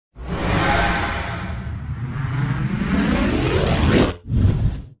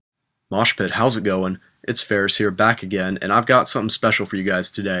Moshpit, how's it going? It's Ferris here, back again, and I've got something special for you guys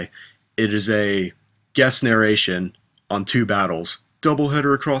today. It is a guest narration on two battles.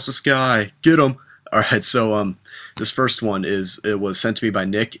 Doubleheader across the sky. Get 'em! Alright, so this first one it was sent to me by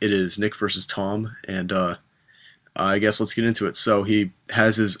Nick. It is Nick versus Tom, and I guess let's get into it. So he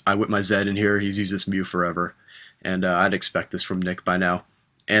has his I Whip My Zed in here. He's used this Mew forever, and I'd expect this from Nick by now.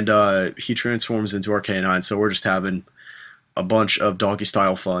 And he transforms into Arcanine, so we're just having a bunch of doggy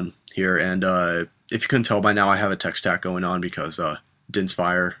style fun here. And if you couldn't tell by now, I have a tech stack going on because Din's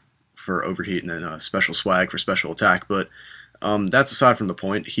Fire for overheat and then special swag for special attack. But that's aside from the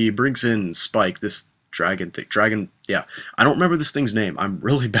point. He brings in Spike, this dragon. Yeah, I don't remember this thing's name. I'm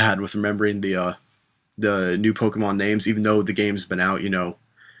really bad with remembering the new Pokemon names, even though the game's been out.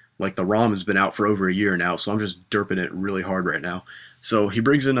 Like the ROM has been out for over a year now, so I'm just derping it really hard right now. So he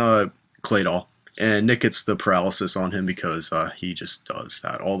brings in Claydol, and Nick gets the paralysis on him because he just does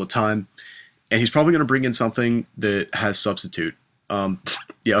that all the time. And he's probably going to bring in something that has substitute.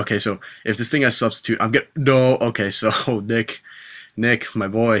 Yeah, okay, so if this thing has substitute, I'm gonna no. Okay, so Nick, my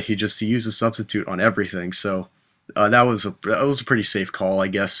boy, he uses substitute on everything. So that was a pretty safe call, I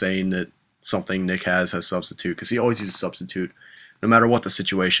guess, saying that something Nick has substitute, because he always uses substitute no matter what the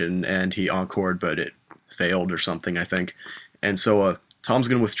situation. And he encored, but it failed or something, I think. And so Tom's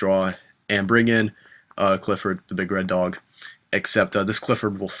gonna withdraw and bring in Clifford, the big red dog. Except this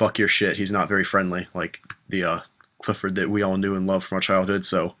Clifford will fuck your shit. He's not very friendly, like the Clifford that we all knew and loved from our childhood.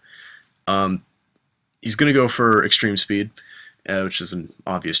 So he's going to go for extreme speed, which is an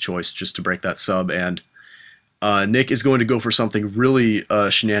obvious choice just to break that sub. And Nick is going to go for something really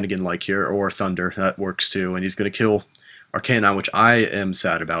shenanigan-like here, or Thunder. That works too. And he's going to kill Arcanine, which I am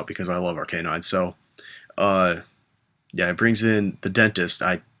sad about because I love Arcanine. So yeah, it brings in the Dentist.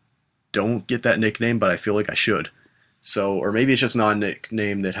 I don't get that nickname, but I feel like I should. So, or maybe it's just not a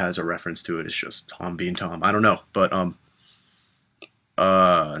nickname that has a reference to it. It's just Tom being Tom. I don't know. But now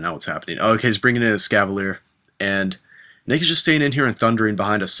what's happening? Okay, he's bringing in a Scavalier, and Nick is just staying in here and thundering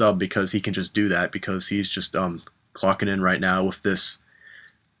behind a sub because he can just do that, because he's just clocking in right now with this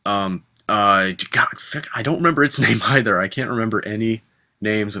God, I don't remember its name either. I can't remember any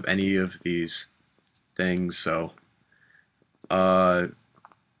names of any of these things. So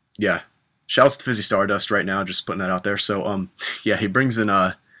yeah. Shouts to Fizzy Stardust right now, just putting that out there. So, yeah, he brings in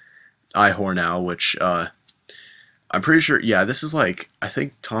Ihor now, which I'm pretty sure, yeah, this is like, I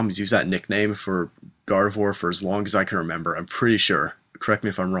think Tom's used that nickname for Gardevoir for as long as I can remember. I'm pretty sure. Correct me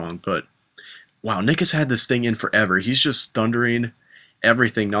if I'm wrong, but wow, Nick has had this thing in forever. He's just thundering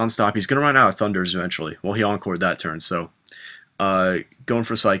everything nonstop. He's going to run out of Thunders eventually. Well, he encored that turn, so going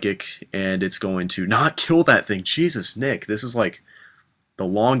for Psychic, and it's going to not kill that thing. Jesus, Nick, this is like the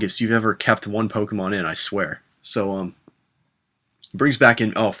longest you've ever kept one Pokemon in, I swear. So, brings back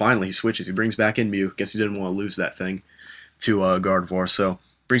in, oh, finally he switches. He brings back in Mew. Guess he didn't want to lose that thing to Gardevoir. So,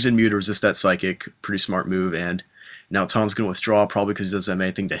 brings in Mew to resist that Psychic. Pretty smart move. And now Tom's going to withdraw, probably because he doesn't have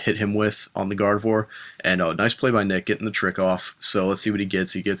anything to hit him with on the Gardevoir. And nice play by Nick, getting the trick off. So, let's see what he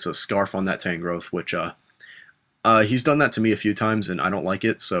gets. He gets a Scarf on that Tangrowth, which he's done that to me a few times, and I don't like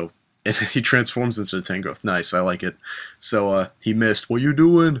it, so and he transforms into the Tangrowth. Nice, I like it. So he missed. What you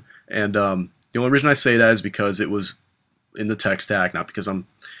doing? And the only reason I say that is because it was in the text tag, not because I'm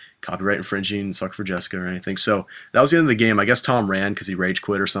copyright infringing, suck for Jessica or anything. So that was the end of the game. I guess Tom ran because he rage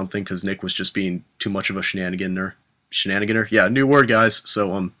quit or something, because Nick was just being too much of a shenaniganer. Shenaniganer? Yeah, new word, guys.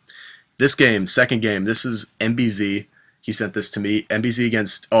 So this game, second game, this is MBZ. He sent this to me. MBZ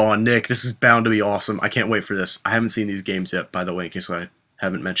against, oh, Nick, this is bound to be awesome. I can't wait for this. I haven't seen these games yet, by the way, in case I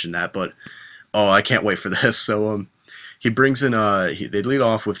haven't mentioned that, but oh, I can't wait for this. So he brings in they lead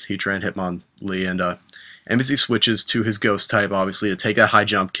off with Heatran, Hitmonlee, and MBZ switches to his Ghost type, obviously, to take that high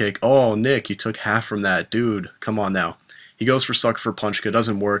jump kick. Oh, Nick, you took half from that, dude. Come on now. He goes for Sucker for Punch. It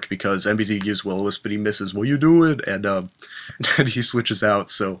doesn't work because MBZ used Will-O-Wisp, but he misses. What you doing? And and he switches out.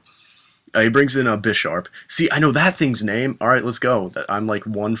 So he brings in Bisharp. See, I know that thing's name. All right, let's go. I'm like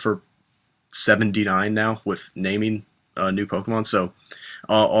 1 for 79 now with naming new Pokemon. So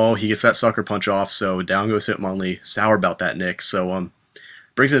oh, he gets that Sucker Punch off, so down goes Hitmonlee. Sour about that, Nick. So,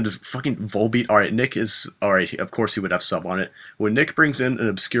 brings in fucking Volbeat. Alright, Nick is, alright, of course he would have sub on it. When Nick brings in an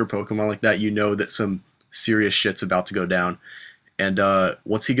obscure Pokemon like that, you know that some serious shit's about to go down. And,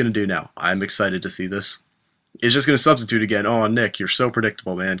 what's he gonna do now? I'm excited to see this. He's just gonna substitute again. Oh, Nick, you're so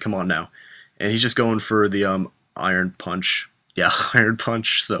predictable, man. Come on now. And he's just going for the, Iron Punch. Yeah, Iron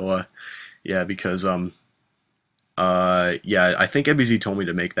Punch. So, yeah, because, yeah, I think MBZ told me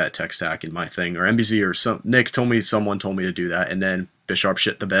to make that tech stack in my thing, or MBZ or Nick told me, someone told me to do that, and then Bisharp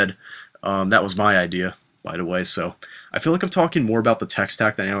shit the bed. That was my idea. by the way. So I feel like I'm talking more about the tech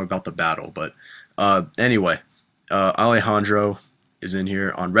stack than I am about the battle. But anyway, Alejandro is in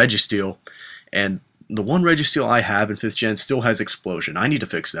here on Registeel, and the one Registeel I have in 5th gen still has Explosion. I need to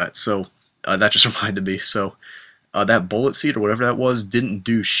fix that. So that just reminded me. So that Bullet Seed or whatever that was didn't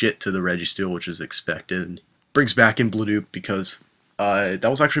do shit to the Registeel, which is expected. And brings back in Blue because that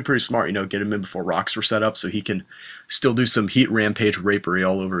was actually pretty smart, you know, get him in before rocks were set up so he can still do some Heat Rampage Rapery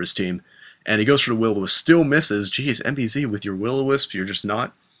all over his team. And he goes for the Will-O-Wisp, still misses. Jeez, MBZ with your Will-O-Wisp, you're just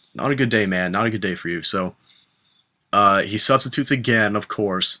not a good day, man. Not a good day for you. So he substitutes again, of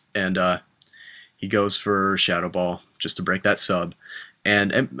course, and he goes for Shadow Ball just to break that sub.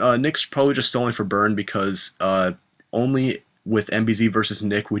 And Nick's probably just stalling for burn because only with MBZ versus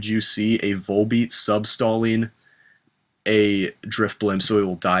Nick would you see a Volbeat sub-stalling a Drifblim so it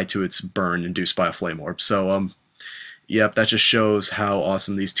will die to its burn induced by a Flame Orb. So, yep, that just shows how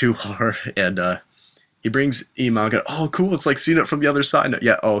awesome these two are. And he brings E-Manga. Oh, cool, it's like seeing it from the other side.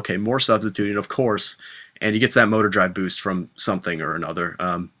 Yeah, oh, okay, more substituting, of course. And he gets that Motor Drive boost from something or another.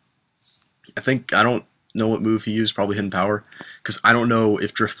 I don't know what move he used, probably Hidden Power, because I don't know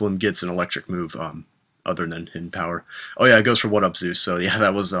if Drifblim gets an electric move other than Hidden Power. Oh yeah, it goes for What Up Zeus, so yeah,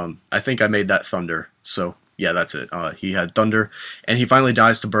 that was, I think I made that Thunder, so yeah, that's it. He had Thunder, and he finally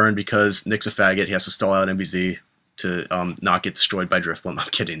dies to burn because Nick's a faggot, he has to stall out MBZ to not get destroyed by Drifblim. I'm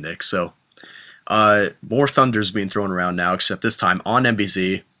kidding, Nick, so more Thunders being thrown around now, except this time on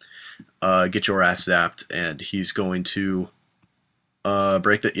MBZ, get your ass zapped, and he's going to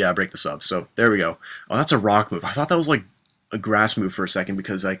break the sub. So there we go. Oh, that's a rock move. I thought that was like a grass move for a second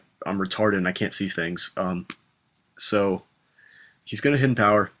because I'm retarded and I can't see things. So he's gonna Hidden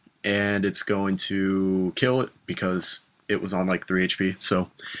Power and it's going to kill it because it was on like 3 HP. So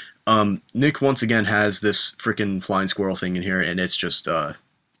Nick once again has this freaking flying squirrel thing in here, and it's just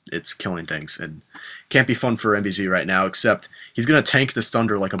it's killing things and can't be fun for MBZ right now. Except he's gonna tank this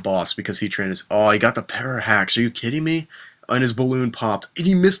Thunder like a boss because he trained his. Oh, he got the para hacks. Are you kidding me? And his balloon popped, and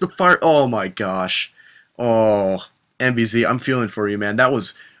he missed the fire. Oh my gosh. Oh, MBZ, I'm feeling for you, man. That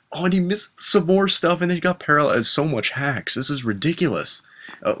was. Oh, and he missed some more stuff, and he got parallel. So much hacks. This is ridiculous.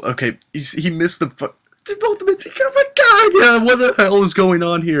 Okay, he missed the. Ultimate. Oh my god, yeah. What the hell is going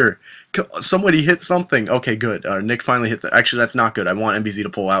on here? Somebody hit something. Okay, good. Nick finally hit the. Actually, that's not good. I want MBZ to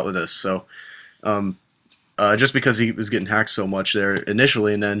pull out with this. So, just because he was getting hacked so much there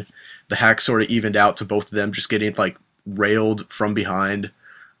initially, and then the hacks sort of evened out to both of them just getting like railed from behind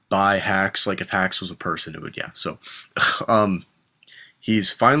by Hacks. Like if Hacks was a person, it would, yeah. So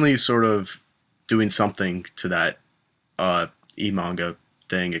he's finally sort of doing something to that E-Manga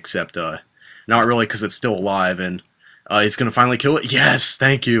thing, except not really because it's still alive, and he's gonna finally kill it. Yes,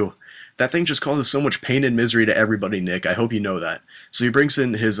 thank you. That thing just causes so much pain and misery to everybody, Nick. I hope you know that. So he brings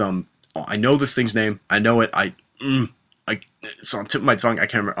in his oh, I know this thing's name. I know it. It's on the tip of my tongue. I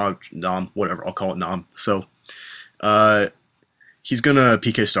can't remember. Nom, whatever. I'll call it Nom. So he's gonna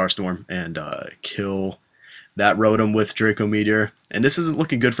PK Starstorm and kill that Rotom with Draco Meteor. And this isn't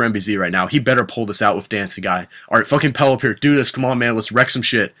looking good for MBZ right now. He better pull this out with Dancing Guy. Alright, fucking Pelipper, do this. Come on, man. Let's wreck some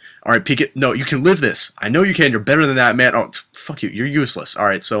shit. Alright, peek it. No, you can live this. I know you can. You're better than that, man. Oh, fuck you. You're useless.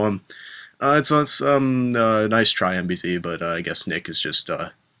 Alright, so, it's nice try, MBZ, but I guess Nick is just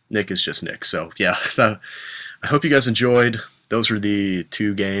Nick. So, yeah. I hope you guys enjoyed. Those were the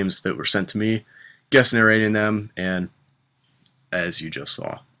 2 games that were sent to me. Guest narrating them, and as you just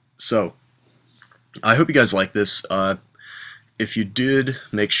saw. So, I hope you guys like this. If you did,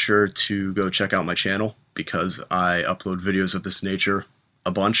 make sure to go check out my channel because I upload videos of this nature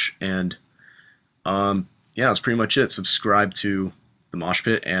a bunch. And yeah, that's pretty much it. Subscribe to the Mosh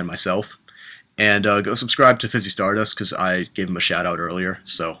Pit and myself. And go subscribe to Fizzy Stardust because I gave him a shout out earlier.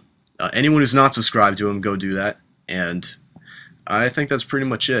 So anyone who's not subscribed to him, go do that. And I think that's pretty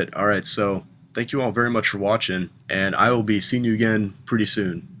much it. Alright, so thank you all very much for watching, and I will be seeing you again pretty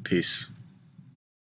soon. Peace.